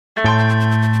I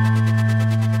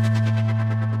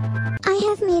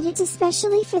have made it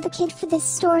especially for the kid for this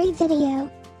story video.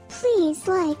 Please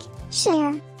like,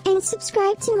 share, and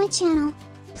subscribe to my channel.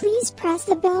 Please press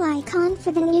the bell icon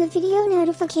for the new video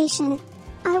notification.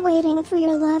 I'm waiting for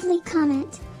your lovely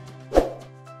comment.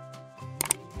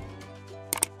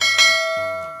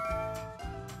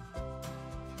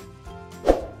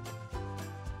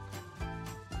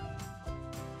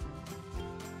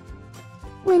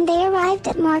 When they arrived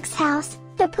at Mark's house,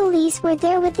 the police were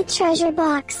there with the treasure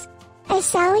box. As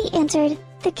Sally entered,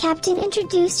 the captain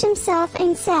introduced himself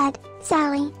and said,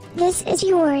 "Sally, this is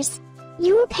yours.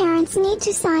 Your parents need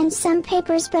to sign some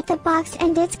papers, but the box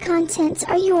and its contents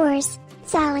are yours."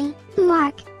 Sally,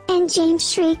 Mark, and James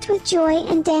shrieked with joy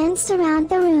and danced around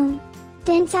the room.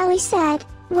 Then Sally said,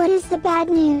 "What is the bad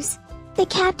news?" The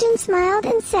captain smiled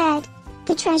and said,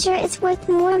 "The treasure is worth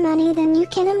more money than you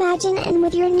can imagine, and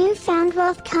with your newfound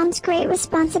wealth comes great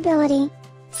responsibility."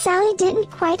 Sally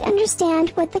didn't quite understand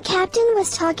what the captain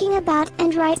was talking about,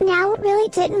 and right now it really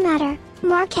didn't matter.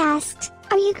 Mark asked,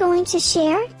 "Are you going to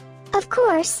share?" "Of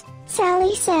course,"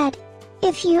 Sally said.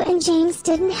 "If you and James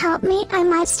didn't help me, I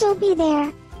might still be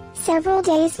there." Several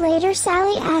days later,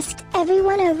 Sally asked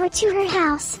everyone over to her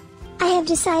house. "I have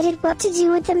decided what to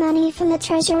do with the money from the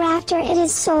treasure after it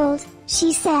is sold,"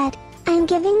 she said. "I'm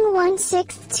giving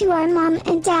 1/6 to our mom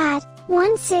and dad,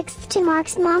 1/6 to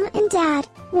Mark's mom and dad,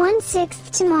 1/6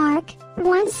 to Mark,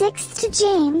 1/6 to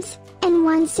James, and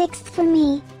 1/6 for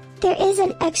me." "There is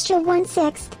an extra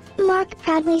 1/6, Mark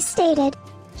proudly stated.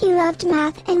 He loved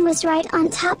math and was right on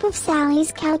top of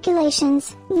Sally's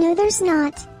calculations. "No, there's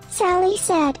not," Sally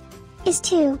said. "Is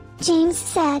 2, James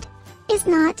said. "Is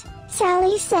not,"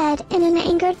 Sally said in an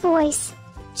angered voice.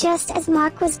 Just as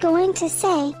Mark was going to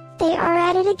say, "They are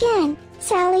at it again,"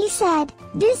 Sally said,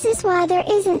 "This is why there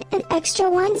isn't an extra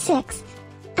 1/6.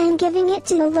 I'm giving it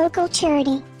to a local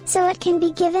charity, so it can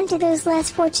be given to those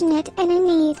less fortunate and in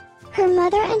need." Her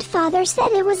mother and father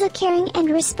said it was a caring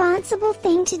and responsible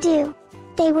thing to do.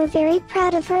 They were very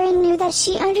proud of her and knew that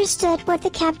she understood what the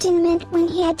captain meant when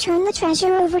he had turned the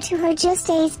treasure over to her just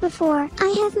days before. I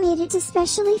have made it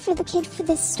especially for the kid for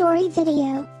this story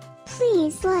video.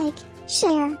 Please like,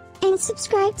 share, and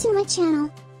subscribe to my channel.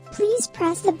 Please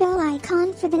press the bell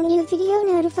icon for the new video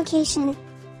notification.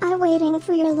 I'm waiting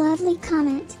for your lovely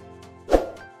comment.